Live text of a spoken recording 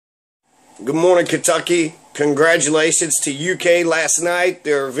Good morning, Kentucky. Congratulations to UK last night.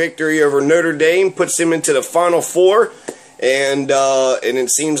 Their victory over Notre Dame puts them into the Final Four, and it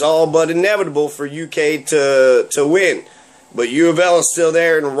seems all but inevitable for UK to win. But U of L is still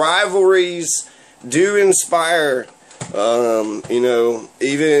there, and rivalries do inspire,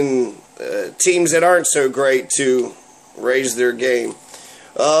 even teams that aren't so great to raise their game.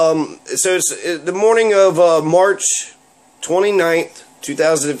 So it's the morning of March 29th,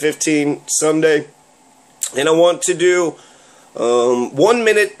 2015, Sunday, and I want to do 1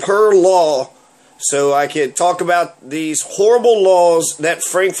 minute per law so I can talk about these horrible laws that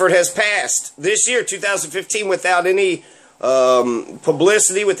Frankfurt has passed this year, 2015, without any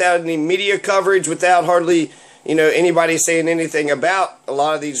publicity, without any media coverage, without hardly anybody saying anything about a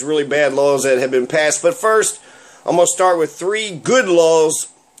lot of these really bad laws that have been passed. But first, I'm going to start with 3 good laws.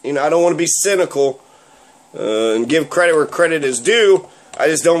 I don't want to be cynical and give credit where credit is due. I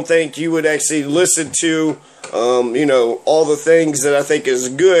just don't think you would actually listen to, all the things that I think is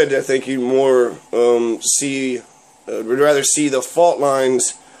good. I think you more would rather see the fault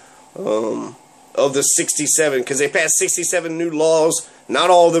lines of the 67, because they passed 67 new laws. Not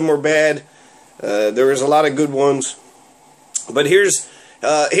all of them were bad. There was a lot of good ones. But here's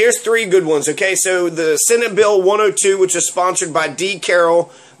 3 good ones. Okay, so the Senate Bill 102, which is sponsored by D.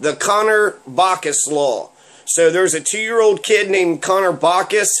 Carroll, the Connor Bacchus law. So there's a 2-year-old kid named Connor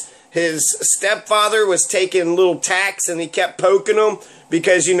Bacchus. His stepfather was taking little tacks, and he kept poking him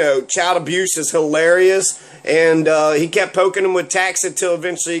because, child abuse is hilarious. And he kept poking him with tacks until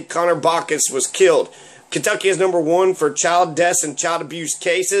eventually Connor Bacchus was killed. Kentucky is *1 for child deaths and child abuse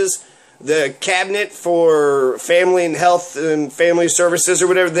cases. The Cabinet for Family and Health and Family Services, or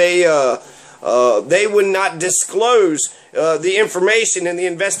whatever, they would not disclose the information and the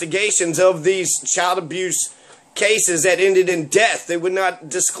investigations of these child abuse cases that ended in death. They would not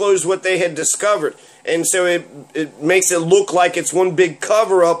disclose what they had discovered. And so it makes it look like it's one big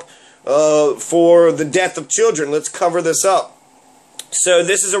cover-up for the death of children. Let's cover this up. So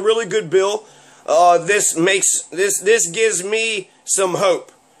this is a really good bill. This gives me some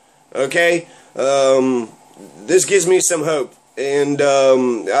hope. Okay? This gives me some hope. And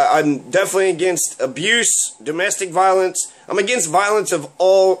I'm definitely against abuse, domestic violence. I'm against violence of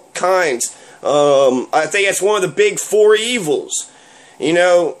all kinds. I think that's one of the big 4 evils.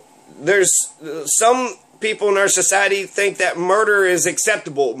 There's some people in our society think that murder is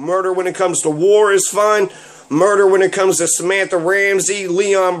acceptable. Murder when it comes to war is fine. Murder when it comes to Samantha Ramsey,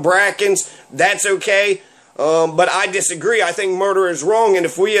 Leon Brackens, that's okay. But I disagree. I think murder is wrong, and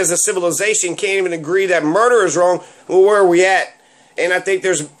if we as a civilization can't even agree that murder is wrong, well, where are we at? And I think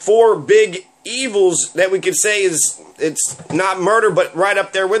there's 4 big evils that we could say it's not murder, but right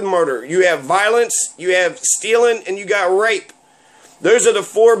up there with murder. You have violence, you have stealing, and you got rape. Those are the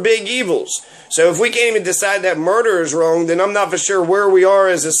 4 big evils. So if we can't even decide that murder is wrong, then I'm not for sure where we are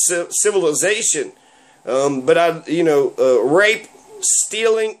as a civilization. But rape,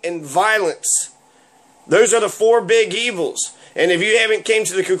 stealing, and violence. Those are the 4 big evils. And if you haven't came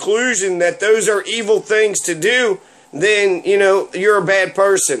to the conclusion that those are evil things to do, then, you're a bad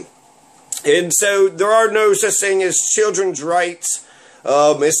person. And so there are no such thing as children's rights.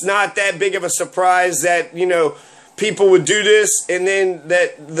 It's not that big of a surprise that, people would do this and then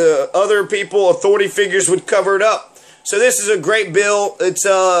that the other people, authority figures, would cover it up. So this is a great bill. It's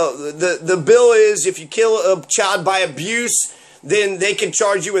the bill is if you kill a child by abuse, then they can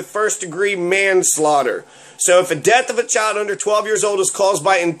charge you with first-degree manslaughter. So if a death of a child under 12 years old is caused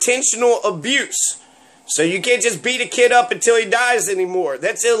by intentional abuse, so you can't just beat a kid up until he dies anymore.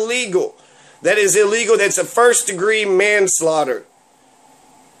 That's illegal. That is illegal. That's a first-degree manslaughter.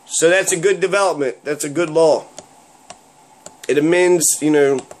 So that's a good development. That's a good law. It amends,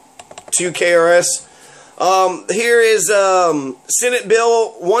 2 KRS. Here is Senate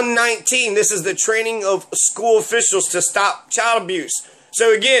Bill 119. This is the training of school officials to stop child abuse.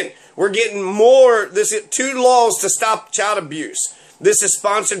 So again, we're getting more. This is 2 laws to stop child abuse. This is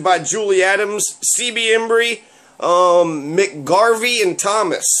sponsored by Julie Adams, C.B. Embry, McGarvey, and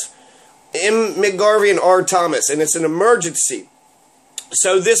Thomas. M. McGarvey and R. Thomas. And it's an emergency.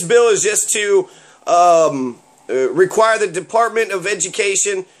 So this bill is just to require the Department of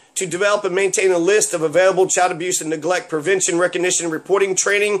Education to develop and maintain a list of available child abuse and neglect prevention, recognition, and reporting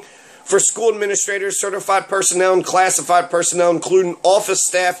training for school administrators, certified personnel, and classified personnel, including office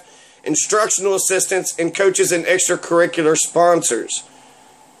staff, instructional assistants, and coaches and extracurricular sponsors.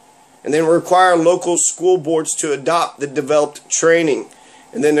 And then require local school boards to adopt the developed training.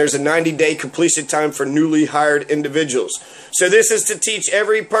 And then there's a 90-day completion time for newly hired individuals. So this is to teach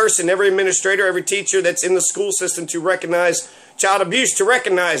every person, every administrator, every teacher that's in the school system to recognize child abuse, to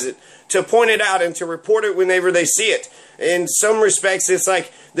recognize it, to point it out, and to report it whenever they see it. In some respects, it's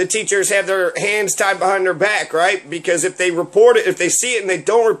like the teachers have their hands tied behind their back, right? Because if they report it, if they see it and they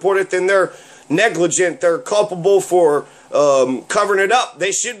don't report it, then they're negligent. They're culpable for covering it up.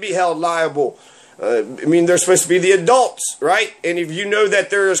 They should be held liable. I mean, they're supposed to be the adults, right? And if you know that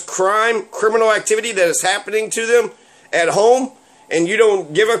there is criminal activity that is happening to them at home, and you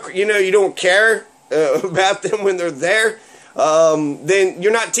don't give a, you don't care about them when they're there, then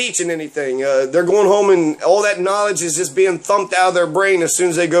you're not teaching anything. They're going home and all that knowledge is just being thumped out of their brain as soon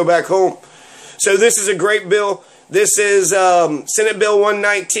as they go back home. So this is a great bill. This is Senate Bill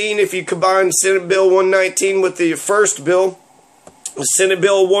 119. If you combine Senate Bill 119 with the first bill, Senate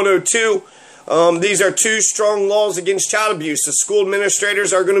Bill 102, these are two strong laws against child abuse. The school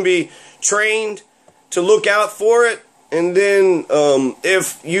administrators are going to be trained to look out for it. And then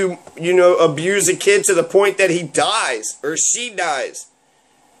if you abuse a kid to the point that he dies or she dies,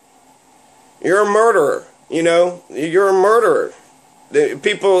 you're a murderer. You're a murderer.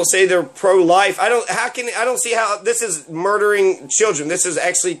 People say they're pro-life. I don't see how this is murdering children. This is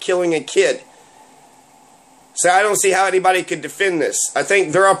actually killing a kid. So I don't see how anybody could defend this. I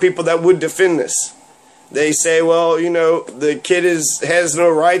think there are people that would defend this. They say, well, the kid has no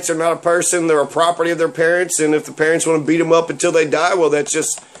rights. They're not a person. They're a property of their parents. And if the parents want to beat them up until they die, well, that's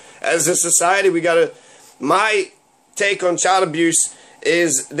just, as a society, we got to, my take on child abuse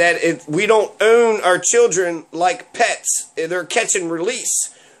is that we don't own our children like pets. They're catch and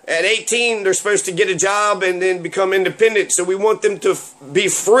release. At 18, they're supposed to get a job and then become independent. So we want them to be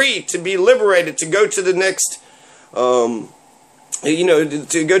free, to be liberated, to go to the next, to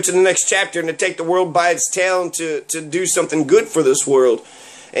go to the next chapter and to take the world by its tail and to do something good for this world.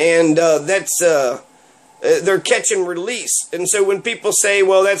 And they're catch and release. And so when people say,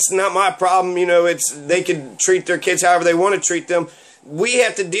 well, that's not my problem, they can treat their kids however they want to treat them, we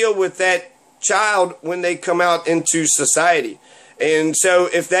have to deal with that child when they come out into society. And so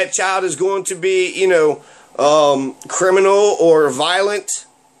if that child is going to be, criminal or violent,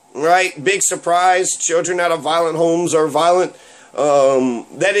 right? Big surprise, children out of violent homes are violent.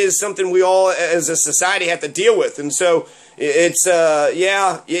 That is something we all as a society have to deal with. And so it's,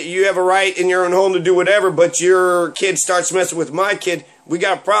 you have a right in your own home to do whatever, but your kid starts messing with my kid, we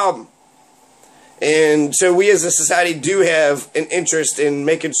got a problem. And so we as a society do have an interest in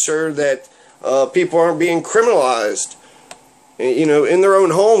making sure that people aren't being criminalized, in their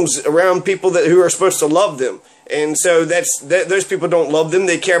own homes around people who are supposed to love them. And so those people don't love them.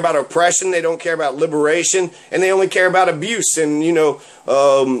 They care about oppression. They don't care about liberation. And they only care about abuse and,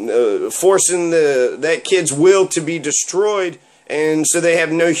 forcing that kid's will to be destroyed. And so they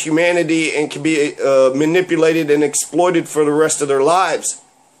have no humanity and can be manipulated and exploited for the rest of their lives.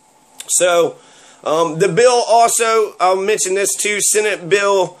 So the bill also, I'll mention this too, Senate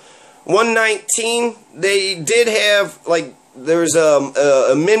Bill 119, they did have, there's a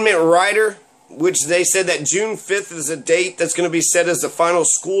amendment rider, which they said that June 5th is a date that's going to be set as the final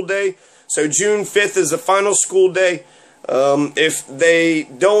school day. So June 5th is the final school day. If they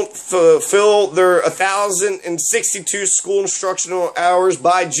don't fulfill their 1,062 school instructional hours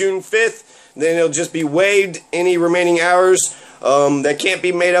by June 5th, then it'll just be waived. Any remaining hours that can't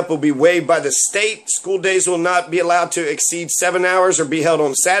be made up will be waived by the state. School days will not be allowed to exceed 7 hours or be held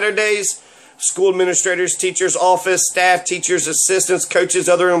on Saturdays. School administrators, teachers, office, staff, teachers, assistants, coaches,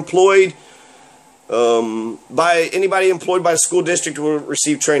 other employed by anybody employed by a school district will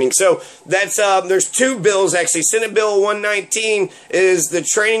receive training. So that's there's two bills actually. Senate Bill 119 is the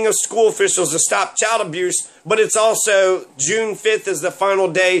training of school officials to stop child abuse, but it's also June 5th is the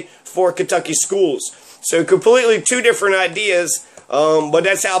final day for Kentucky schools. So completely two different ideas, but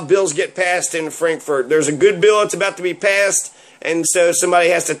that's how bills get passed in Frankfort. There's a good bill that's about to be passed, and so somebody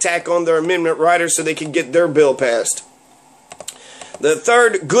has to tack on their amendment rider so they can get their bill passed. The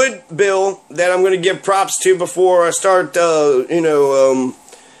third good bill that I'm going to give props to before I start, chiseling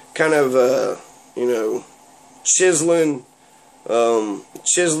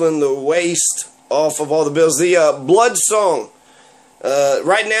the waste off of all the bills. The Blood Song.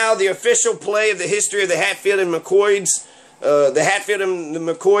 Right now, the official play of the history of the Hatfield and McCoys. The Hatfield and the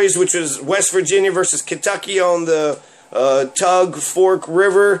McCoys, which was West Virginia versus Kentucky on the Tug Fork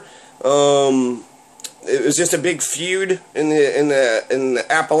River. It was just a big feud in the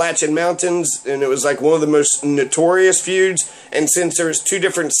Appalachian Mountains, and it was like one of the most notorious feuds. And since there's two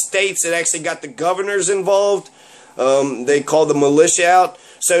different states that actually got the governors involved, they called the militia out.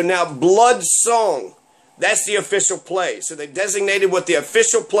 So now Blood Song That's the official play. So they designated what the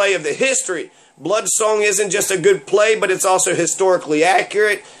official play of the history. Blood Song isn't just a good play, but it's also historically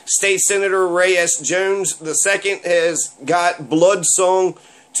accurate. State Senator Ray S. Jones II has got Blood Song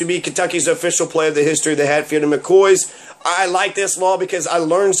to be Kentucky's official play of the history of the Hatfield and McCoys. I like this law because I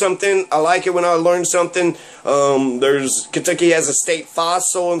learned something. I like it when I learn something. Kentucky has a state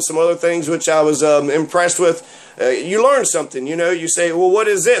fossil and some other things which I was impressed with. You learn something, you know. You say, well, what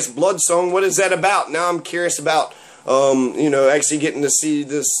is this? Blood Song, what is that about? Now I'm curious about, actually getting to see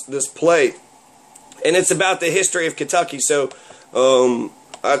this play. And it's about the history of Kentucky. So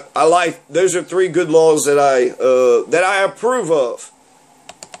I like, those are 3 good laws that I approve of.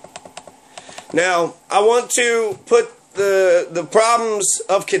 Now, I want to put the problems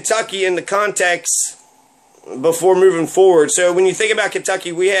of Kentucky into context before moving forward. So when you think about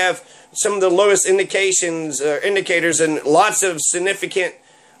Kentucky, we have some of the lowest indicators in lots of significant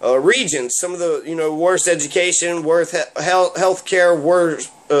regions. Some of the worst education, worst health care, worst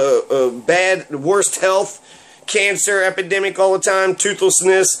health, cancer epidemic all the time,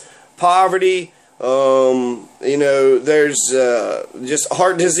 toothlessness, poverty. There's just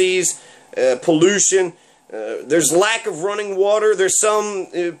heart disease. Pollution, there's lack of running water. There's some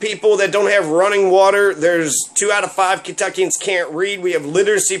people that don't have running water. There's 2 out of 5 Kentuckians can't read. We have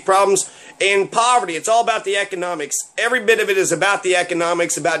literacy problems and poverty. It's all about the economics. Every bit of it is about the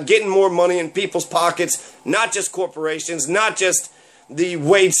economics, about getting more money in people's pockets, not just corporations, not just the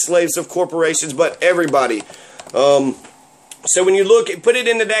wage slaves of corporations, but everybody. So when you put it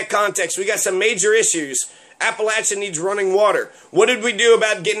into that context, we got some major issues. Appalachia needs running water. What did we do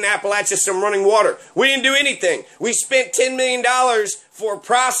about getting Appalachia some running water? We didn't do anything. We spent $10 million for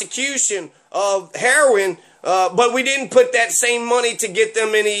prosecution of heroin, but we didn't put that same money to get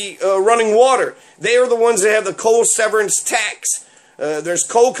them any running water. They are the ones that have the coal severance tax. There's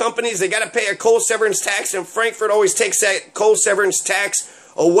coal companies, they got to pay a coal severance tax, and Frankfurt always takes that coal severance tax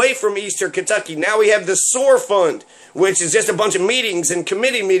away from Eastern Kentucky. Now we have the SOAR Fund, which is just a bunch of meetings and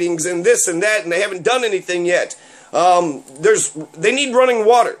committee meetings and this and that, and they haven't done anything yet. They need running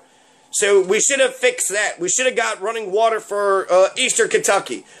water. So we should have fixed that. We should have got running water for Eastern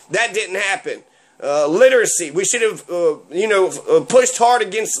Kentucky. That didn't happen. Literacy. We should have, pushed hard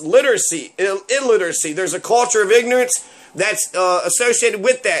against literacy, illiteracy. There's a culture of ignorance that's associated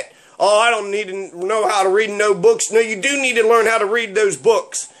with that. Oh, I don't need to know how to read no books. No, you do need to learn how to read those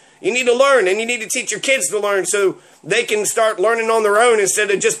books. You need to learn, and you need to teach your kids to learn so they can start learning on their own instead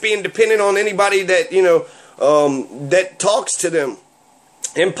of just being dependent on anybody that, that talks to them.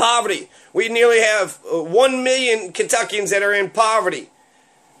 In poverty, we nearly have 1 million Kentuckians that are in poverty.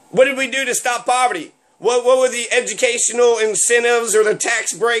 What did we do to stop poverty? What were the educational incentives or the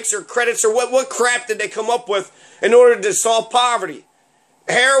tax breaks or credits or what crap did they come up with in order to solve poverty?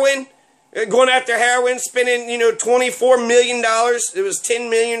 Heroin, going after heroin, spending, $24 million. It was $10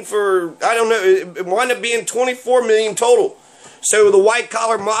 million for, I don't know, it wound up being $24 million total. So the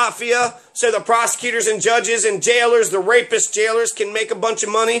white-collar mafia, so the prosecutors and judges and jailers, the rapist jailers can make a bunch of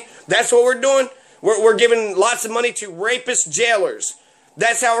money. That's what we're doing. We're giving lots of money to rapist jailers.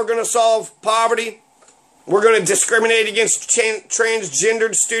 That's how we're going to solve poverty. We're going to discriminate against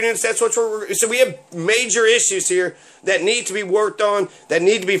transgendered students. That's what so we have major issues here that need to be worked on, that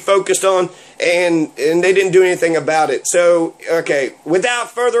need to be focused on, and they didn't do anything about it. So, okay,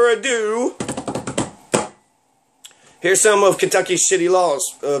 without further ado, here's some of Kentucky's shitty laws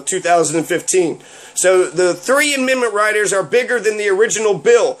of 2015. So the 3 amendment riders are bigger than the original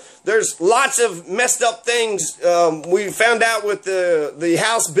bill. There's lots of messed up things. We found out with the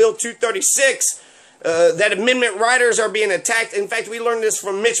House Bill 236 that amendment riders are being attacked. In fact, we learned this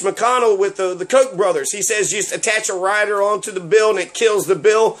from Mitch McConnell with the Koch brothers. He says just attach a rider onto the bill and it kills the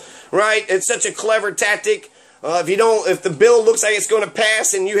bill, right? It's such a clever tactic. If the bill looks like it's going to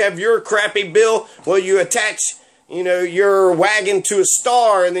pass and you have your crappy bill, well, you attach, your wagon to a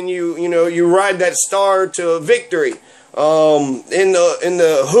star, and then you ride that star to victory. In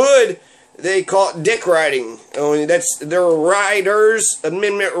the hood, they call it dick riding. They're riders,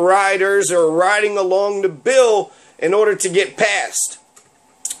 amendment riders, are riding along the bill in order to get passed.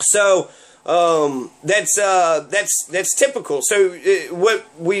 So that's typical. So what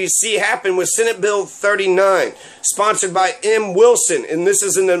we see happen with Senate Bill 39, sponsored by M. Wilson, and this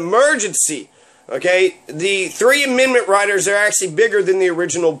is an emergency. Okay, the 3 amendment riders are actually bigger than the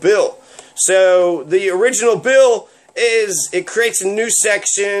original bill. So the original bill it creates a new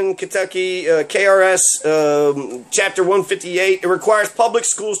section, Kentucky KRS Chapter 158. It requires public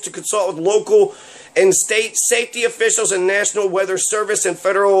schools to consult with local and state safety officials and National Weather Service and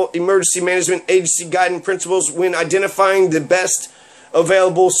Federal Emergency Management Agency guiding principles when identifying the best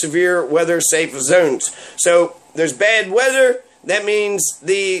available severe weather safe zones. So there's bad weather. That means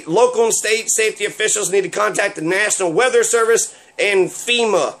the local and state safety officials need to contact the National Weather Service and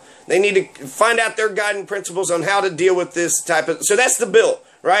FEMA. They need to find out their guiding principles on how to deal with this type of... So that's the bill,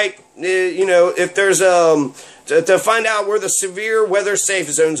 right? You know, if there's... to find out where the severe weather safe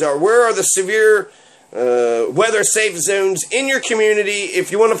zones are. Where are the severe weather safe zones in your community?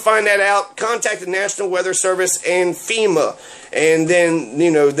 If you want to find that out, contact the National Weather Service and FEMA. And then,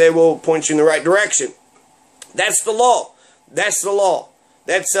 you know, they will point you in the right direction. That's the law. That's the law.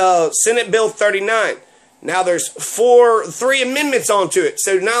 That's Senate Bill 39. Now there's three amendments onto it.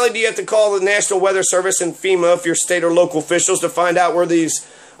 So not only do you have to call the National Weather Service and FEMA if you're state or local officials to find out where these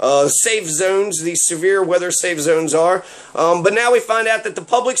safe zones, these severe weather safe zones are, but now we find out that the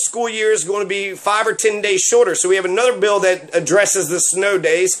public school year is going to be 5 or 10 days shorter. So we have another bill that addresses the snow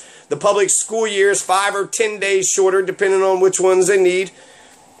days. The public school year is 5 or 10 days shorter, depending on which ones they need.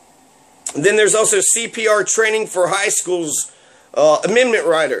 Then there's also CPR training for high schools, amendment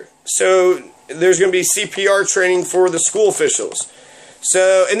rider. So there's going to be CPR training for the school officials.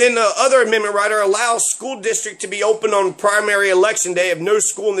 So, and then the other amendment rider allows school district to be open on primary election day if no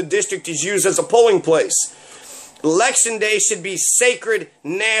school in the district is used as a polling place. Election day should be sacred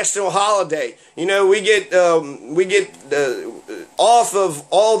national holiday. You know, we get off of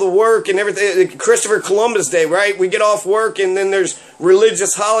all the work and everything. Christopher Columbus Day, right? We get off work, and then there's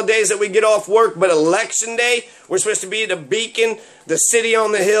religious holidays that we get off work. But election day, we're supposed to be the beacon, the city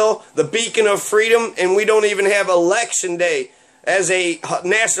on the hill, the beacon of freedom, and we don't even have election day as a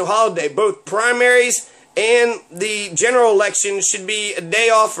national holiday. Both primaries and the general election should be a day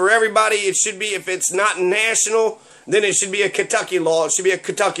off for everybody. It should be, if it's not national, then it should be a Kentucky law. It should be a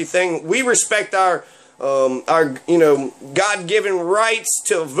Kentucky thing. We respect our you know, God-given rights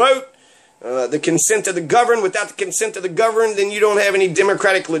to vote, the consent of the governed. Without the consent of the governed, then you don't have any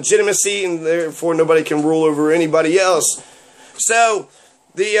democratic legitimacy, and therefore nobody can rule over anybody else. So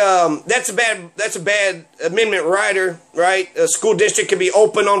that's a bad amendment rider, right? A school district can be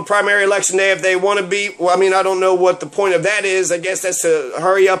open on primary election day if they want to be. Well, I mean, I don't know what the point of that is. I guess that's to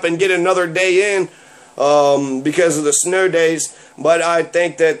hurry up and get another day in because of the snow days. But I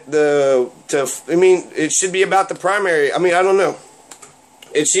think that it should be about the primary. I mean, I don't know.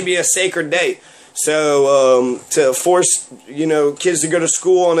 It should be a sacred day. So to force, you know, kids to go to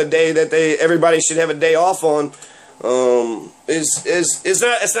school on a day that everybody should have a day off on,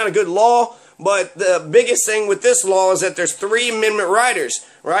 it's not a good law. But the biggest thing with this law is that there's 3 amendment riders,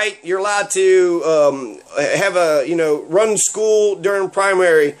 right? You're allowed to have run school during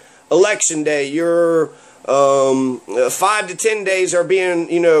primary election day. Your 5 to 10 days are being,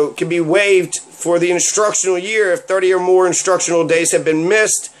 can be waived for the instructional year if 30 or more instructional days have been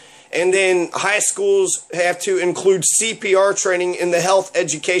missed. And then high schools have to include CPR training in the health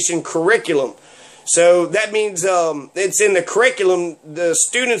education curriculum. So that means it's in the curriculum. The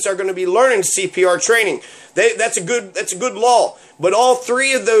students are going to be learning CPR training. That's a good law. But all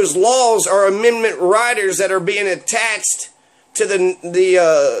 3 of those laws are amendment riders that are being attached to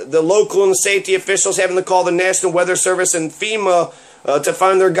the local and safety officials having to call the National Weather Service and FEMA to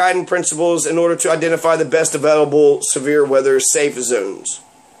find their guiding principles in order to identify the best available severe weather safe zones.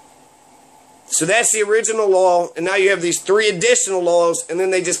 So that's the original law, and now you have these 3 additional laws, and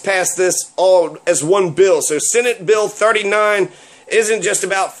then they just passed this all as one bill. So Senate Bill 39 isn't just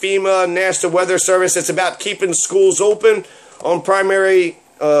about FEMA and National Weather Service. It's about keeping schools open on primary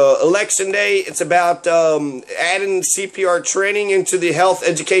election day. It's about adding CPR training into the health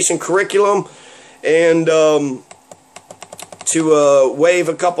education curriculum, and to waive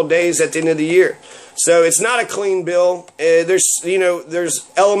a couple days at the end of the year. So it's not a clean bill. There's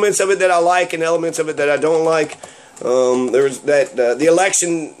elements of it that I like and elements of it that I don't like. The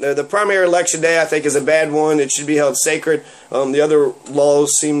primary election day I think is a bad one. It should be held sacred. The other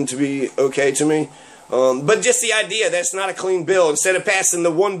laws seem to be okay to me. But just the idea that's not a clean bill. Instead of passing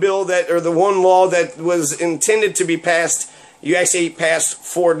the one bill the one law that was intended to be passed, you actually passed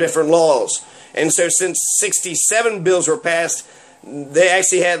 4 different laws. And so since 67 bills were passed, they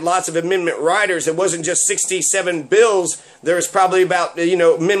actually had lots of amendment riders. It wasn't just 67 bills. There was probably about,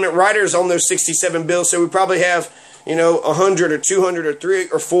 amendment riders on those 67 bills. So we probably have, 100 or 200 or 3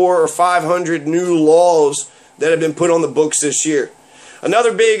 or 4 or 500 new laws that have been put on the books this year.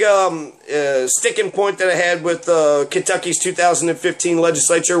 Another big sticking point that I had with Kentucky's 2015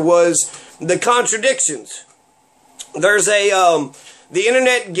 legislature was the contradictions. There's the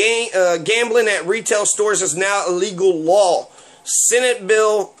internet gambling at retail stores is now a legal law. Senate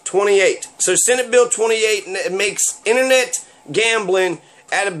Bill 28. So Senate Bill 28 makes internet gambling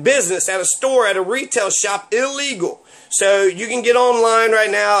at a business, at a store, at a retail shop illegal. So you can get online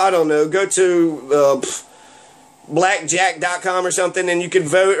right now. I don't know. Go to blackjack.com or something, and you could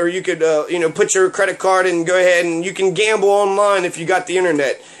vote, or you could put your credit card and go ahead and you can gamble online if you got the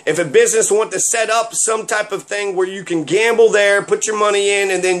internet. If a business wants to set up some type of thing where you can gamble there, put your money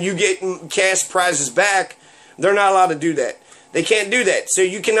in, and then you get cash prizes back, they're not allowed to do that. They can't do that. So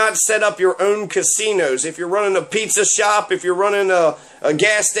you cannot set up your own casinos. If you're running a pizza shop, if you're running a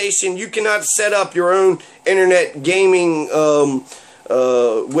gas station, you cannot set up your own internet gaming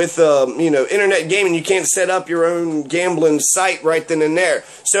internet gaming. You can't set up your own gambling site right then and there.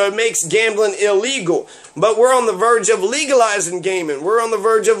 So it makes gambling illegal. But we're on the verge of legalizing gaming. We're on the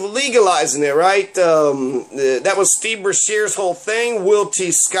verge of legalizing it, right? That was Steve Brashear's whole thing. Will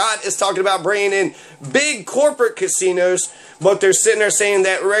T. Scott is talking about bringing in big corporate casinos, but they're sitting there saying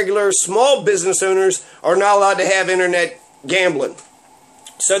that regular small business owners are not allowed to have internet gambling.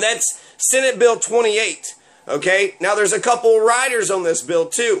 So that's Senate Bill 28. Okay, now there's a couple riders on this bill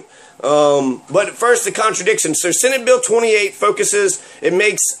too. But first, the contradiction. So Senate Bill 28 it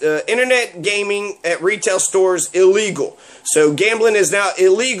makes internet gaming at retail stores illegal. So gambling is now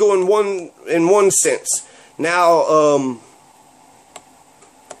illegal in one sense. Now,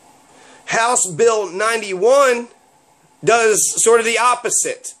 House Bill 91 does sort of the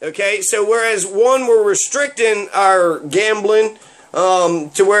opposite. Okay, so whereas we're restricting our gambling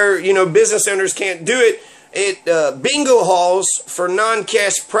to where business owners can't do it. Bingo halls for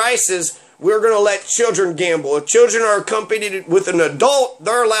non-cash prices, we're going to let children gamble. If children are accompanied with an adult,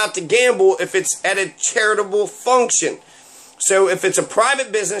 they're allowed to gamble if it's at a charitable function. So if it's a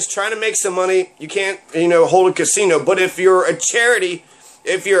private business trying to make some money, you can't, hold a casino. But if you're a charity,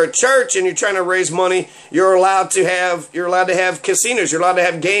 if you're a church and you're trying to raise money, you're allowed to have casinos. You're allowed to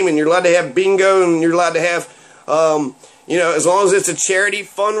have gaming. You're allowed to have bingo, and you're allowed to have, as long as it's a charity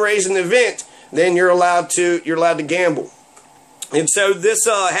fundraising event, then you're allowed to gamble. And so this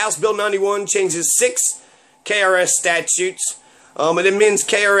House Bill 91 changes 6 KRS statutes. It amends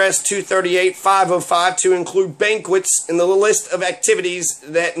KRS 238-505 to include banquets in the list of activities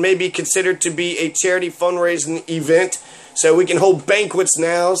that may be considered to be a charity fundraising event. So we can hold banquets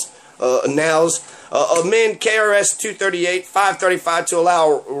now. Amend KRS 238-535 to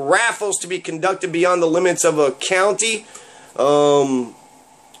allow raffles to be conducted beyond the limits of a county.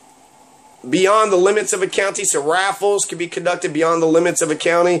 Beyond the limits of a county, so raffles can be conducted beyond the limits of a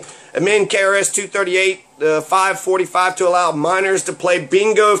county. Amend KRS 238-545 to allow minors to play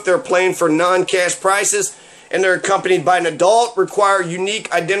bingo if they're playing for non-cash prices and they're accompanied by an adult. Require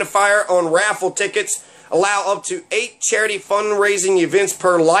unique identifier on raffle tickets. Allow up to 8 charity fundraising events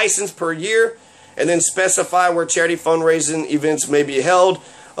per license per year, and then specify where charity fundraising events may be held.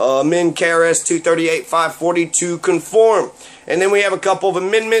 Amend KRS 238-540 to conform. And then we have a couple of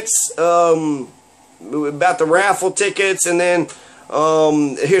amendments about the raffle tickets. And then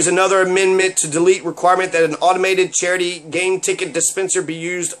here's another amendment to delete requirement that an automated charity game ticket dispenser be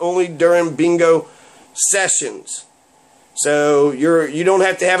used only during bingo sessions. So you don't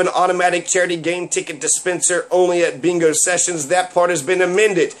have to have an automatic charity game ticket dispenser only at bingo sessions. That part has been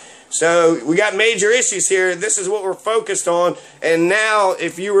amended. So we got major issues here. This is what we're focused on. And now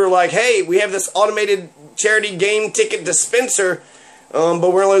if you were like, hey, we have this automated charity game ticket dispenser,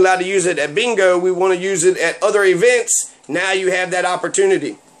 but we're only allowed to use it at bingo, we want to use it at other events, now you have that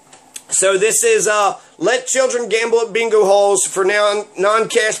opportunity. So this is Let Children Gamble at Bingo Halls for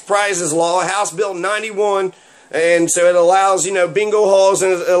Non-Cash Prizes Law, House Bill 91. And so it allows, bingo halls,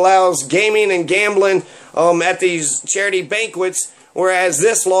 and it allows gaming and gambling at these charity banquets, whereas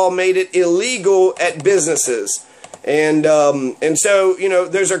this law made it illegal at businesses. And so,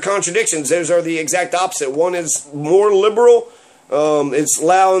 those are contradictions. Those are the exact opposite. One is more liberal. It's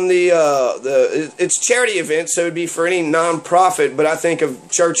allowing it's charity events, so it'd be for any non-profit, but I think of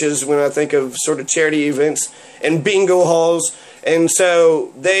churches when I think of sort of charity events, and bingo halls. And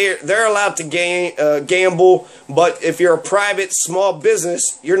so they're allowed to gamble, but if you're a private small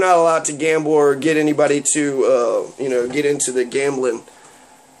business, you're not allowed to gamble or get anybody to get into the gambling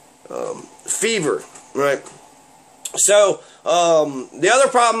fever, right? So the other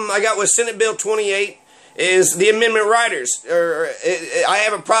problem I got with Senate Bill 28 is the amendment riders. I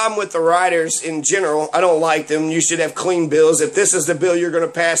have a problem with the riders in general. I don't like them. You should have clean bills. If this is the bill you're going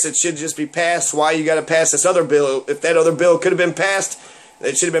to pass, it should just be passed. Why you got to pass this other bill? If that other bill could have been passed,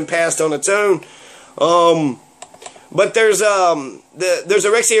 it should have been passed on its own. But there's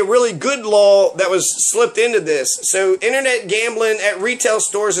actually a really good law that was slipped into this. So internet gambling at retail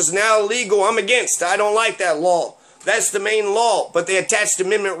stores is now illegal. I'm against. I don't like that law. That's the main law, but they attached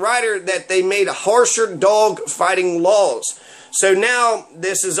amendment rider that they made harsher dog fighting laws. So now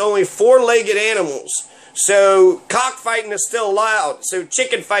this is only 4-legged animals. So cockfighting is still allowed. So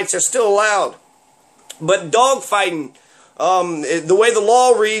chicken fights are still allowed. But dog fighting, the way the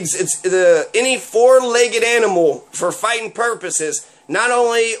law reads, it's any four-legged animal for fighting purposes. Not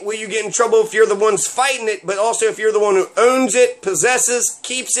only will you get in trouble if you're the ones fighting it, but also if you're the one who owns it, possesses,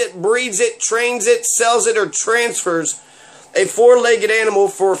 keeps it, breeds it, trains it, sells it, or transfers a four-legged animal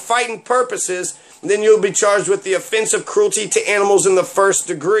for fighting purposes, then you'll be charged with the offense of cruelty to animals in the first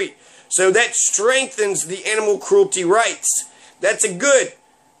degree. So that strengthens the animal cruelty rights. That's a good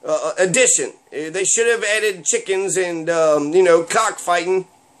addition. They should have added chickens and, cockfighting,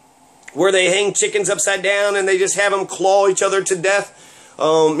 where they hang chickens upside down and they just have them claw each other to death,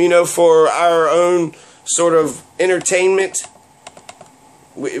 for our own sort of entertainment.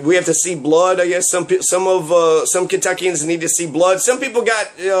 We have to see blood, I guess. Some Kentuckians need to see blood. Some people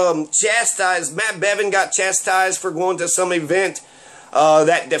got chastised. Matt Bevin got chastised for going to some event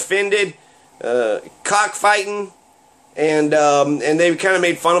that defended cockfighting, and they kind of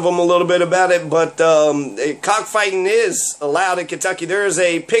made fun of him a little bit about it. But cockfighting is allowed in Kentucky. There is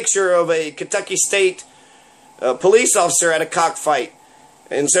a picture of a Kentucky State police officer at a cockfight.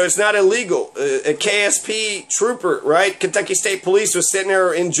 And so it's not illegal. A KSP trooper, right? Kentucky State Police was sitting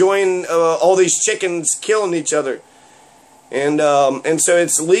there enjoying all these chickens killing each other. And so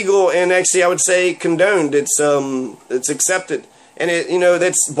it's legal, and actually I would say condoned. It's accepted. And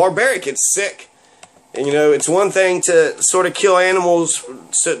that's barbaric. It's sick. And it's one thing to sort of kill animals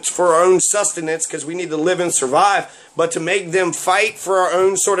for our own sustenance because we need to live and survive, but to make them fight for our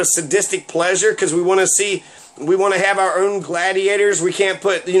own sort of sadistic pleasure because we want to have our own gladiators. We can't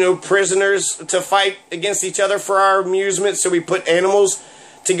put, prisoners to fight against each other for our amusement, so we put animals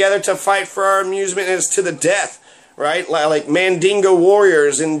together to fight for our amusement, and it's to the death, right? Like Mandingo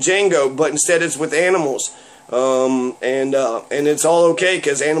warriors in Django, but instead it's with animals. And it's all okay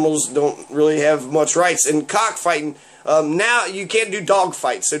because animals don't really have much rights. And cockfighting, now you can't do dog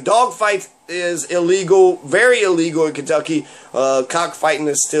fights. So dog fight is illegal, very illegal in Kentucky. Cockfighting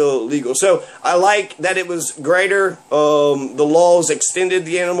is still legal. So I like that it was greater. The laws extended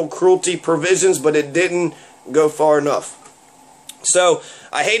the animal cruelty provisions, but it didn't go far enough. So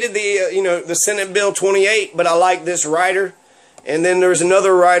I hated the Senate Bill 28, but I like this rider. And then there's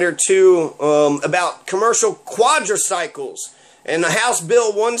another rider too about commercial quadricycles. And the House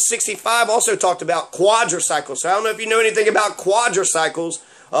Bill 165 also talked about quadricycles. So I don't know if you know anything about quadricycles,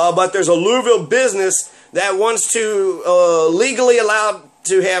 but there's a Louisville business that wants to legally allow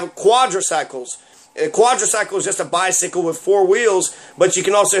to have quadricycles. A quadricycle is just a bicycle with four wheels, but you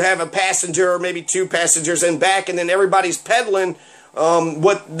can also have a passenger or maybe two passengers in back, and then everybody's pedaling.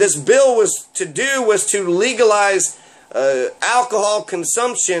 What this bill was to do was to legalize alcohol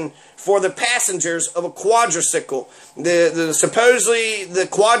consumption for the passengers of a quadricycle. Supposedly the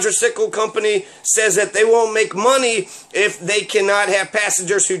quadricycle company says that they won't make money if they cannot have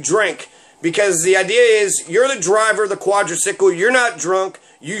passengers who drink, because the idea is you're the driver of the quadricycle, you're not drunk,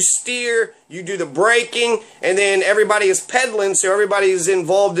 you steer, you do the braking, and then everybody is pedaling, so everybody is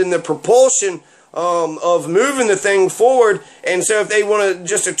involved in the propulsion of moving the thing forward. And so if they want to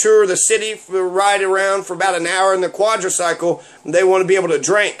just a tour of the city, ride around for about an hour in the quadricycle, they want to be able to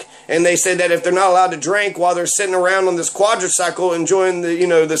drink. And they said that if they're not allowed to drink while they're sitting around on this quadricycle enjoying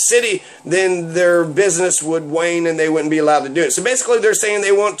the city, then their business would wane and they wouldn't be allowed to do it. So basically they're saying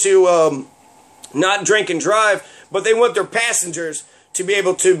they want to not drink and drive, but they want their passengers to be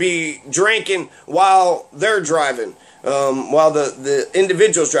able to be drinking while they're driving. While the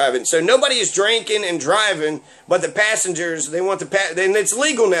individual's driving. So nobody is drinking and driving, but the passengers, they want and it's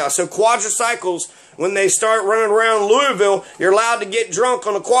legal now. So quadricycles, when they start running around Louisville, you're allowed to get drunk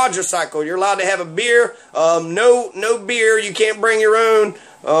on a quadricycle. You're allowed to have a beer. No beer. You can't bring your own.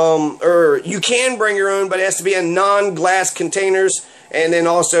 Or you can bring your own, but it has to be in non-glass containers. And then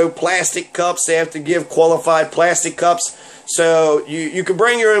also plastic cups. They have to give qualified plastic cups. So you can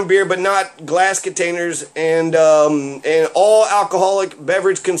bring your own beer, but not glass containers, and all alcoholic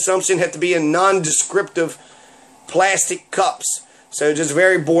beverage consumption have to be in non-descriptive plastic cups. So just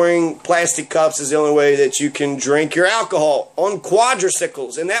very boring plastic cups is the only way that you can drink your alcohol on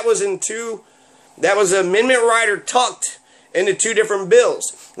quadricycles. And that was Amendment Rider tucked into two different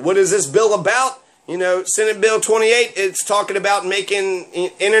bills. What is this bill about? Senate Bill 28, it's talking about making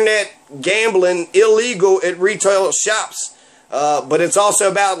internet gambling illegal at retail shops. But it's also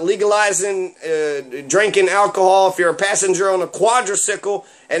about legalizing drinking alcohol if you're a passenger on a quadricycle.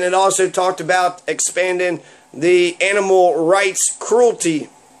 And it also talked about expanding the animal rights cruelty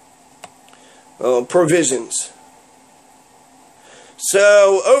provisions.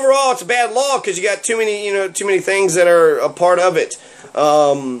 So overall, it's a bad law because you got too many things that are a part of it.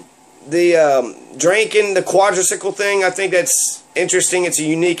 drinking, the quadricycle thing, I think that's interesting. It's a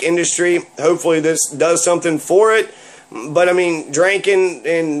unique industry. Hopefully this does something for it. But I mean, drinking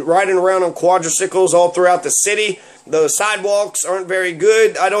and riding around on quadricycles all throughout the city, the sidewalks aren't very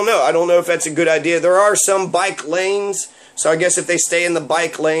good. I don't know. I don't know if that's a good idea. There are some bike lanes, so I guess if they stay in the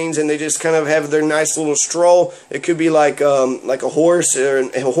bike lanes and they just kind of have their nice little stroll, it could be like a horse or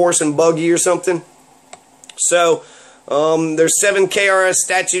a horse and buggy or something. So there's 7 KRS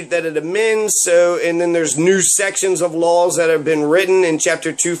statute that it amends. So, and then there's new sections of laws that have been written in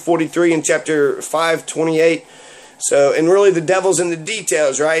Chapter 243 and Chapter 528. So, and really the devil's in the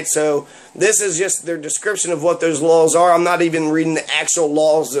details, right? So this is just their description of what those laws are. I'm not even reading the actual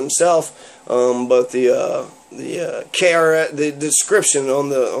laws themselves, but the KRS, the description on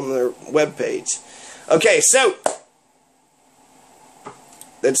their webpage. Okay, so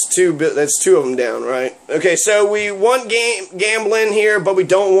that's two of them down, right? Okay, so we want gambling here, but we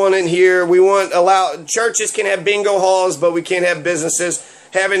don't want it here. We want churches can have bingo halls, but we can't have businesses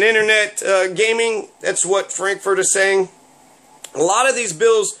having internet gaming. That's what Frankfurt is saying. A lot of these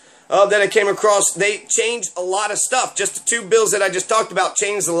bills that I came across, they changed a lot of stuff. Just the 2 bills that I just talked about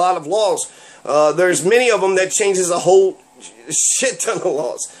changed a lot of laws. There's many of them that changes a whole shit ton of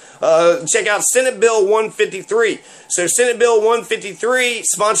laws. Check out Senate Bill 153. So Senate Bill 153,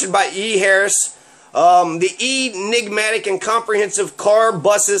 sponsored by E. Harris. The enigmatic and comprehensive car,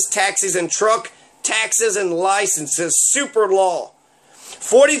 buses, taxis, and truck taxes and licenses super law.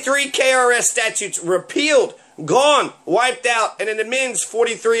 43 KRS statutes repealed, gone, wiped out, and it amends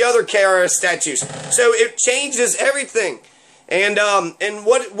 43 other KRS statutes. So it changes everything. And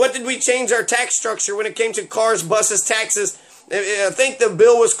what did we change our tax structure when it came to cars, buses, taxes? I think the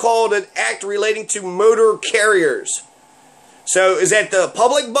bill was called an act relating to motor carriers. So is that the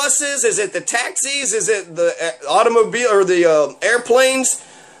public buses? Is it the taxis? Is it the automobile or the airplanes?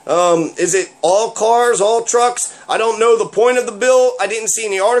 Is it all cars, all trucks? I don't know the point of the bill. I didn't see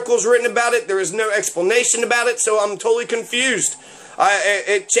any articles written about it. There is no explanation about it, so I'm totally confused.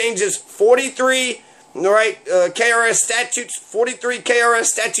 It changes 43 KRS statutes. 43 KRS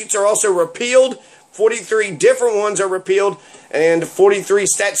statutes are also repealed. 43 different ones are repealed, and 43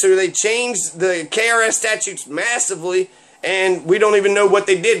 statutes. So they changed the KRS statutes massively, and we don't even know what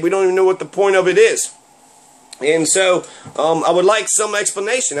they did. We don't even know what the point of it is. And so I would like some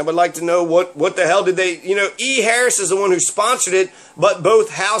explanation. I would like to know what the hell did they, E. Harris is the one who sponsored it, but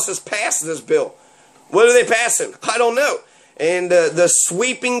both houses passed this bill. What are they passing? I don't know. And the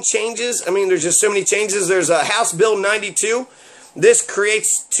sweeping changes, I mean, there's just so many changes. There's a House Bill 92. This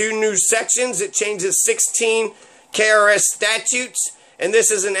creates 2 new sections. It changes 16 KRS statutes. And this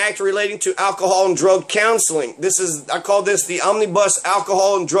is an act relating to alcohol and drug counseling. I call this the Omnibus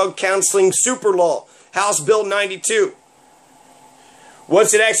Alcohol and Drug Counseling Super Law. House Bill 92.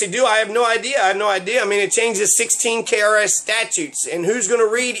 What's it actually do? I have no idea. I mean, it changes 16 KRS statutes. And who's going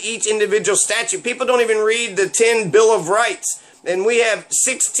to read each individual statute? People don't even read the 10 Bill of Rights. And we have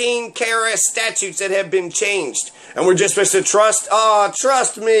 16 KRS statutes that have been changed. And we're just supposed to trust.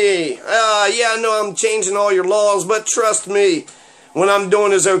 Trust me. Yeah, I know I'm changing all your laws, but trust me. What I'm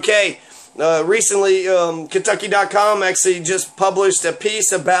doing is okay. Recently, Kentucky.com actually just published a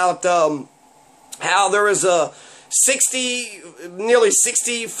piece about how there was nearly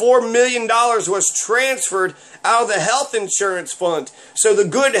 $64 million was transferred out of the health insurance fund. So the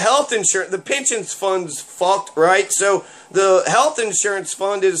good health insurance, the pensions fund's fucked, right? So the health insurance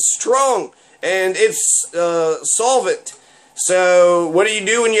fund is strong and it's solvent. So what do you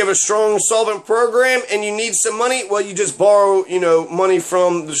do when you have a strong solvent program and you need some money? Well, you just borrow, money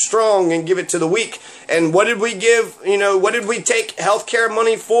from the strong and give it to the weak. And what did we give, what did we take healthcare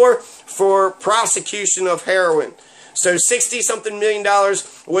money for? For prosecution of heroin. So $60-something million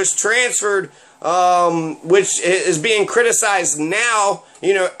was transferred, which is being criticized now,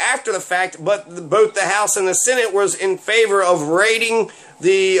 after the fact, but both the House and the Senate was in favor of raiding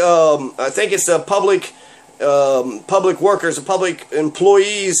the, I think it's a public workers, a public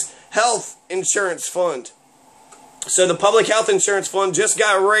employees health insurance fund. So the public health insurance fund just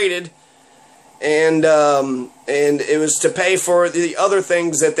got raided, and it was to pay for the other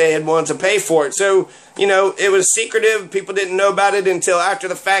things that they had wanted to pay for it. So, it was secretive. People didn't know about it until after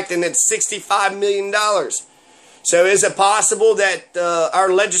the fact, and it's $65 million. So is it possible that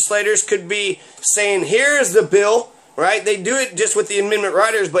our legislators could be saying, here's the bill, right? They do it just with the amendment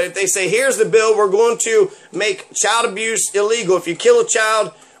writers, but if they say, here's the bill, we're going to make child abuse illegal. If you kill a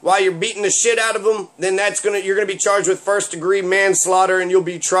child while you're beating the shit out of them, then you're gonna be charged with first-degree manslaughter, and you'll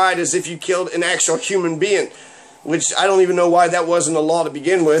be tried as if you killed an actual human being, which I don't even know why that wasn't a law to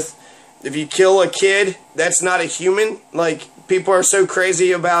begin with. If you kill a kid, that's not a human. Like, people are so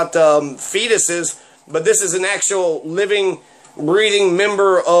crazy about fetuses, but this is an actual living, breathing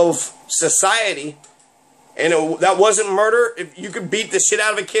member of society. And that wasn't murder. If you could beat the shit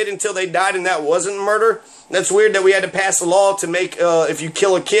out of a kid until they died and that wasn't murder. That's weird that we had to pass a law to make, if you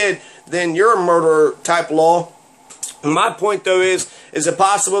kill a kid, then you're a murderer type law. My point, though, is it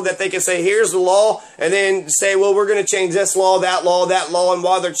possible that they can say, here's the law, and then say, well, we're going to change this law, that law, that law, and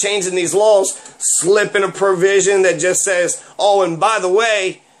while they're changing these laws, slip in a provision that just says, oh, and by the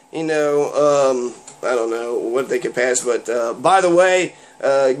way, you know, I don't know what they could pass, but by the way,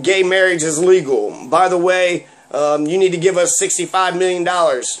 gay marriage is legal. By the way, you need to give us $65 million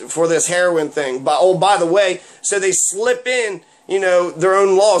for this heroin thing. By the way, so they slip in, you know, their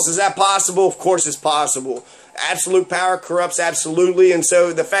own laws. Is that possible? Of course it's possible. Absolute power corrupts absolutely, and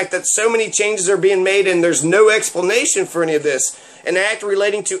so the fact that so many changes are being made and there's no explanation for any of this. An act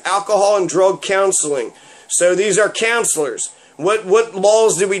relating to alcohol and drug counseling. So these are counselors. What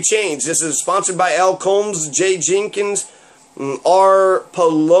laws did we change? This is sponsored by L. Combs, J. Jenkins, R.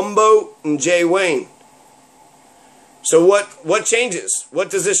 Palumbo, and J. Wayne. So what changes? What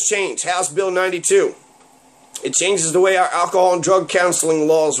does this change? House Bill 92. It changes the way our alcohol and drug counseling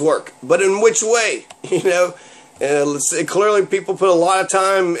laws work. But in which way? You know, clearly people put a lot of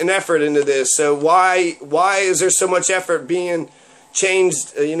time and effort into this. So why is there so much effort being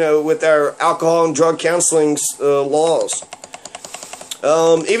changed, you know, with our alcohol and drug counseling laws?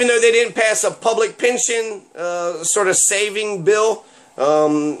 Even though they didn't pass a public pension sort of saving bill,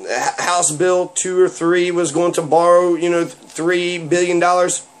 House Bill 2 or 3 was going to borrow, you know, $3 billion.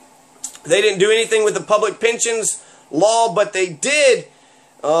 They didn't do anything with the public pensions law, but they did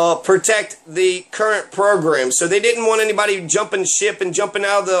protect the current program. So they didn't want anybody jumping ship and jumping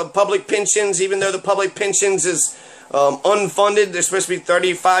out of the public pensions, even though the public pensions is unfunded. There's supposed to be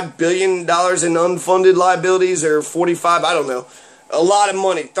 $35 billion in unfunded liabilities, or 45, I don't know. A lot of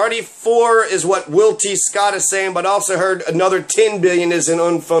money. 34 is what Will T. Scott is saying, but I also heard another 10 billion is in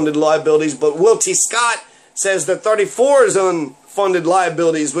unfunded liabilities. But Will T. Scott says that 34 is unfunded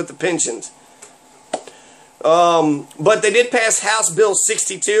liabilities with the pensions. But they did pass House Bill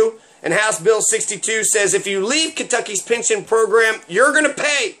 62, and House Bill 62 says if you leave Kentucky's pension program, you're going to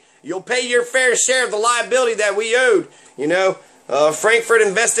pay. You'll pay your fair share of the liability that we owed. You know, Frankfurt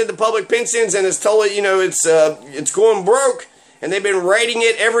invested the public pensions and has told it, you know, it's going broke. And they've been writing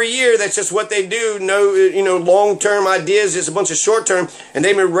it every year. That's just what they do. No, you know, long-term ideas, just a bunch of short-term. And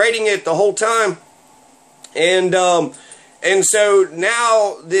they've been writing it the whole time. And so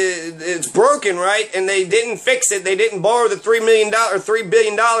now it's broken, right? And they didn't fix it. They didn't borrow the $3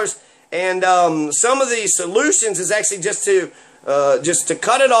 billion. And some of the solutions is actually just to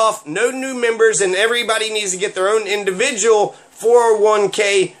cut it off. No new members, and everybody needs to get their own individual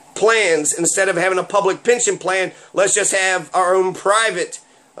 401k plans instead of having a public pension plan. Let's just have our own private,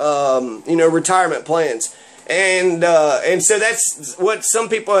 you know, retirement plans. And so that's what some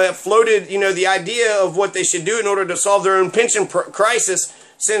people have floated, you know, the idea of what they should do in order to solve their own pension crisis.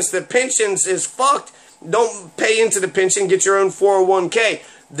 Since the pensions is fucked, don't pay into the pension, get your own 401k.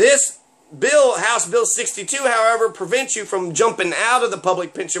 This bill, House Bill 62, however, prevents you from jumping out of the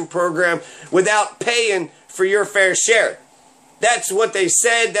public pension program without paying for your fair share. That's what they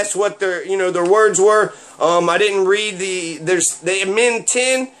said. That's what their, you know, their words were. I didn't read they amend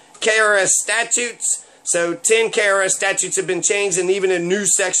 10 KRS statutes. So 10 KRS statutes have been changed, and even a new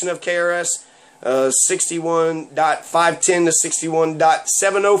section of KRS 61.510 to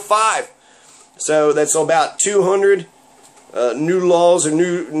 61.705. So that's about 200 new laws, or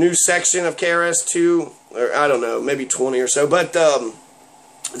new section of KRS 2, or I don't know, maybe 20 or so. But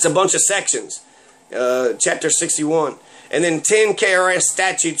it's a bunch of sections. Chapter 61. And then 10 KRS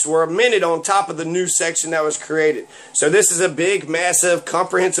statutes were amended on top of the new section that was created. So this is a big, massive,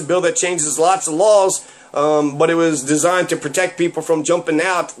 comprehensive bill that changes lots of laws, but it was designed to protect people from jumping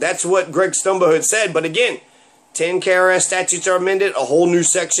out. That's what Greg Stumbo had said. But again, 10 KRS statutes are amended, a whole new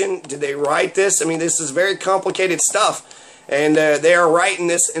section. Did they write this? I mean, this is very complicated stuff. And they are writing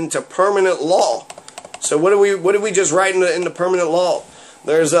this into permanent law. So what did we just write into permanent law?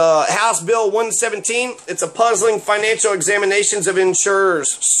 There's House Bill 117. It's a puzzling financial examinations of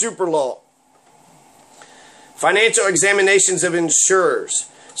insurers. Super law. Financial examinations of insurers.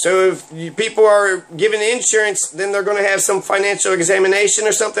 So if people are given insurance, then they're going to have some financial examination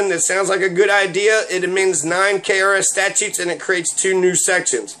or something. That sounds like a good idea. It amends 9 KRS statutes, and it creates 2 new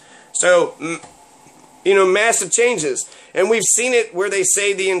sections. So, you know, massive changes. And we've seen it where they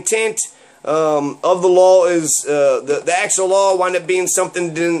say the intent of the law is the actual law wind up being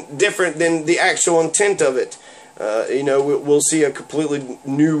something different than the actual intent of it. You know, we'll see a completely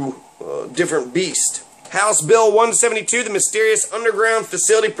new, different beast. House Bill 172, the mysterious Underground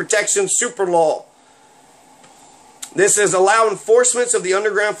Facility Protection Super Law. This is allow enforcement of the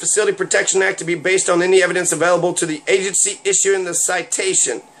Underground Facility Protection Act to be based on any evidence available to the agency issuing the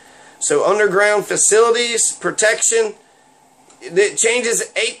citation. So underground facilities protection, it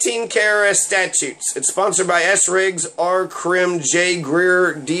changes 18 KRS statutes. It's sponsored by S. Riggs, R. Krim, J.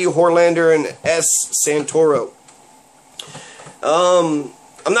 Greer, D. Horlander, and S. Santoro.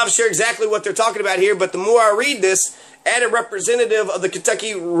 I'm not sure exactly what they're talking about here, but the more I read this, add a representative of the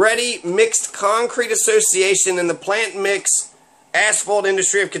Kentucky Ready Mixed Concrete Association and the Plant Mix Asphalt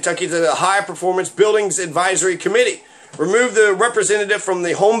Industry of Kentucky to the High Performance Buildings Advisory Committee. Remove the representative from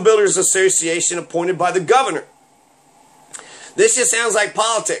the Home Builders Association appointed by the governor. This just sounds like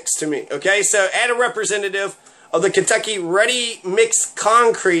politics to me, okay? So add a representative of the Kentucky Ready Mixed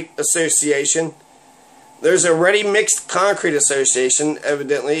Concrete Association. There's a Ready Mixed Concrete Association,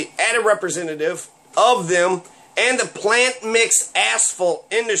 evidently. Add a representative of them and the Plant Mix Asphalt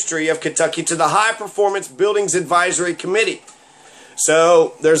Industry of Kentucky to the High Performance Buildings Advisory Committee.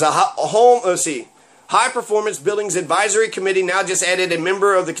 So there's a High Performance Buildings Advisory Committee now just added a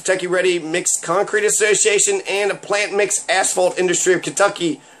member of the Kentucky Ready Mixed Concrete Association and a Plant Mix Asphalt Industry of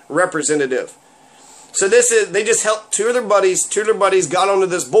Kentucky representative. So they just helped two of their buddies got onto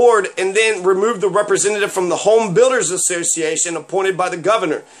this board and then removed the representative from the Home Builders Association appointed by the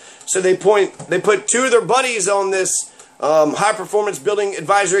governor. So they put two of their buddies on this High Performance Building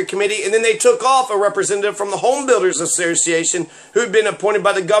Advisory Committee, and then they took off a representative from the Home Builders Association who had been appointed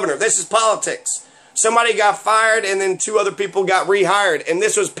by the governor. This is politics. Somebody got fired and then two other people got rehired, and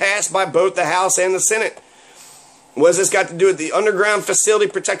this was passed by both the House and the Senate. What has this got to do with the Underground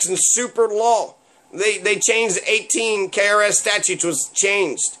Facility Protection Super Law? They changed 18 KRS statutes was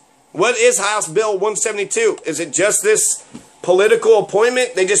changed. What is House Bill 172? Is it just this political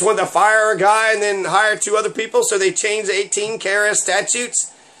appointment? They just want to fire a guy and then hire two other people, so they changed 18 KRS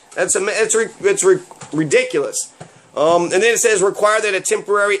statutes? It's ridiculous. And then it says require that a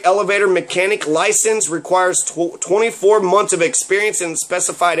temporary elevator mechanic license requires 24 months of experience in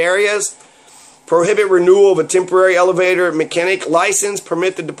specified areas. Prohibit renewal of a temporary elevator mechanic license.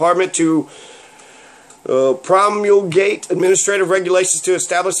 Permit the department to promulgate administrative regulations to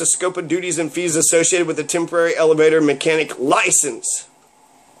establish the scope of duties and fees associated with the temporary elevator mechanic license.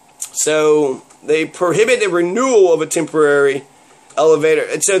 So they prohibit the renewal of a temporary elevator.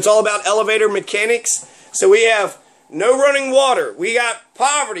 And so it's all about elevator mechanics. So we have no running water. We got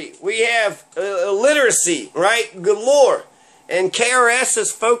poverty. We have illiteracy, right? Galore. And KRS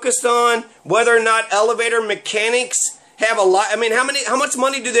is focused on whether or not elevator mechanics have a lot. I mean, how much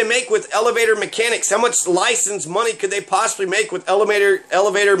money do they make with elevator mechanics? How much license money could they possibly make with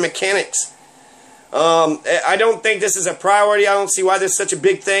elevator mechanics? I don't think this is a priority. I don't see why this is such a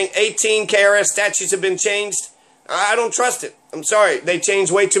big thing. 18 KRS statutes have been changed. I don't trust it. I'm sorry. They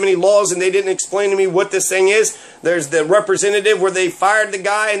changed way too many laws and they didn't explain to me what this thing is. There's the representative where they fired the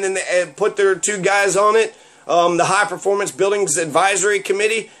guy and then they put their two guys on it. The High Performance Buildings Advisory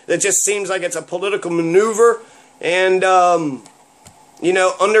Committee. That just seems like it's a political maneuver. And, you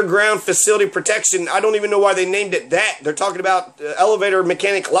know, underground facility protection, I don't even know why they named it that. They're talking about elevator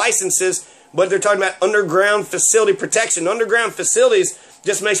mechanic licenses, but they're talking about underground facility protection. Underground facilities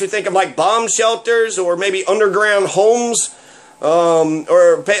just makes me think of like bomb shelters or maybe underground homes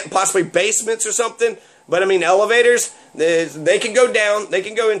or possibly basements or something. But, I mean, elevators, they can go down, they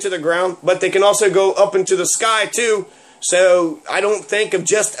can go into the ground, but they can also go up into the sky too. So I don't think of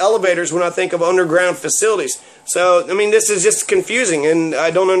just elevators when I think of underground facilities. So, I mean, this is just confusing, and I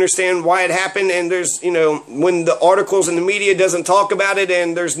don't understand why it happened, and there's, you know, when the articles in the media doesn't talk about it,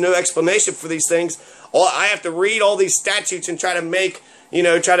 and there's no explanation for these things, I have to read all these statutes and try to make, you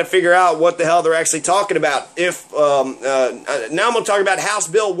know, try to figure out what the hell they're actually talking about. Now I'm going to talk about House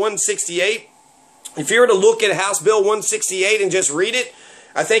Bill 168. If you were to look at House Bill 168 and just read it,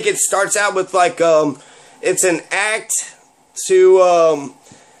 I think it starts out with, like, it's an act to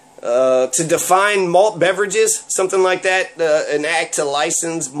define malt beverages, something like that. An act to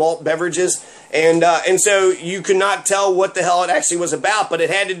license malt beverages, and so you could not tell what the hell it actually was about, but it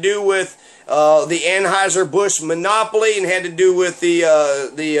had to do with the Anheuser-Busch monopoly and had to do with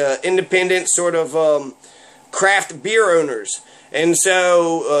the independent sort of craft beer owners. And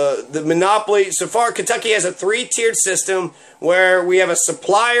so the monopoly, so far Kentucky has a three-tiered system where we have a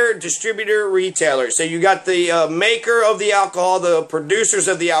supplier, distributor, retailer. So you got the maker of the alcohol, the producers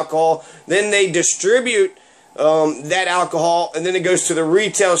of the alcohol, then they distribute that alcohol, and then it goes to the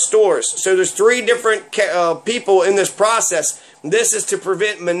retail stores. So there's three different people in this process. This is to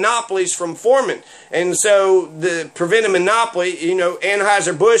prevent monopolies from forming. And so to prevent a monopoly, you know,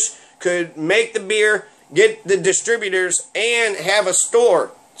 Anheuser-Busch could make the beer, get the distributors and have a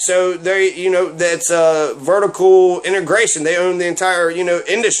store. So they, that's vertical integration. They own the entire,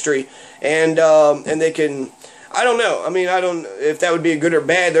 industry, and they can. I don't know. I mean, I don't if that would be good or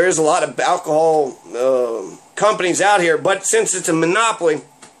bad. There is a lot of alcohol companies out here, but since it's a monopoly,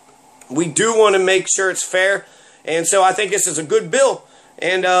 we do want to make sure it's fair. And so I think this is a good bill.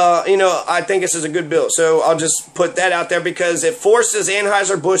 And, I think this is a good bill. So I'll just put that out there because it forces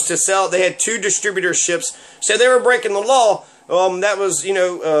Anheuser-Busch to sell. They had 2 distributorships, so they were breaking the law. That was, and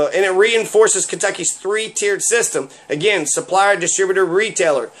it reinforces Kentucky's 3-tiered system. Again, supplier, distributor,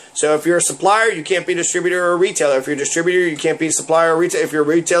 retailer. So if you're a supplier, you can't be a distributor or a retailer. If you're a distributor, you can't be a supplier or retailer. If you're a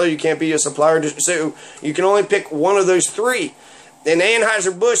retailer, you can't be a supplier. So you can only pick one of those 3. And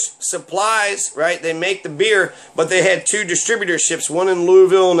Anheuser-Busch supplies, right? They make the beer, but they had 2 distributorships, one in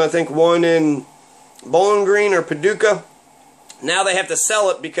Louisville and I think one in Bowling Green or Paducah. Now they have to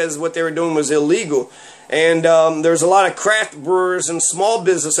sell it because what they were doing was illegal. And there's a lot of craft brewers and small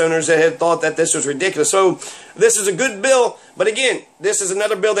business owners that had thought that this was ridiculous. So this is a good bill, but again, this is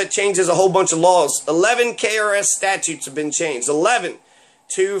another bill that changes a whole bunch of laws. 11 KRS statutes have been changed. 11,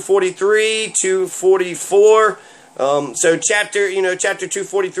 243, 244. So chapter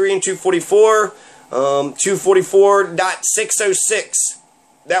 243 and 244, 244.606,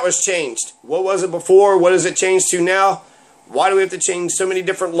 that was changed. What was it before? What is it changed to now? Why do we have to change so many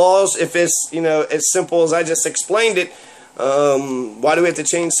different laws if it's, as simple as I just explained it? Why do we have to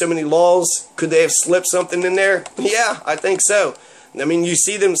change so many laws? Could they have slipped something in there? Yeah, I think so. I mean, you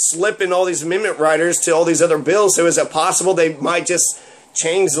see them slipping all these amendment writers to all these other bills, so is it possible they might just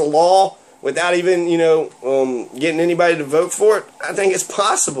change the law without even, getting anybody to vote for it? I think it's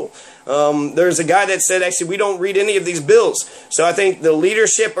possible. There's a guy that said, actually, we don't read any of these bills. So I think the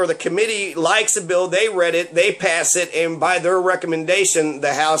leadership or the committee likes a bill, they read it, they pass it, and by their recommendation,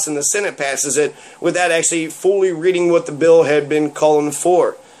 the House and the Senate passes it without actually fully reading what the bill had been calling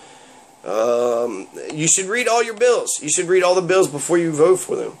for. You should read all your bills. You should read all the bills before you vote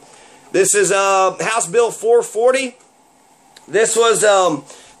for them. This is House Bill 440. This was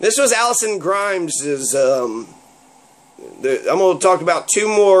Allison Grimes's. I'm going to talk about 2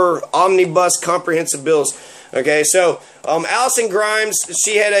 more omnibus comprehensive bills. Okay, so Allison Grimes,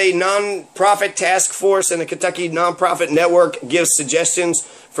 she had a non-profit task force, and the Kentucky Nonprofit Network gives suggestions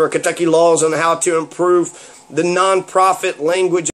for Kentucky laws on how to improve the non-profit language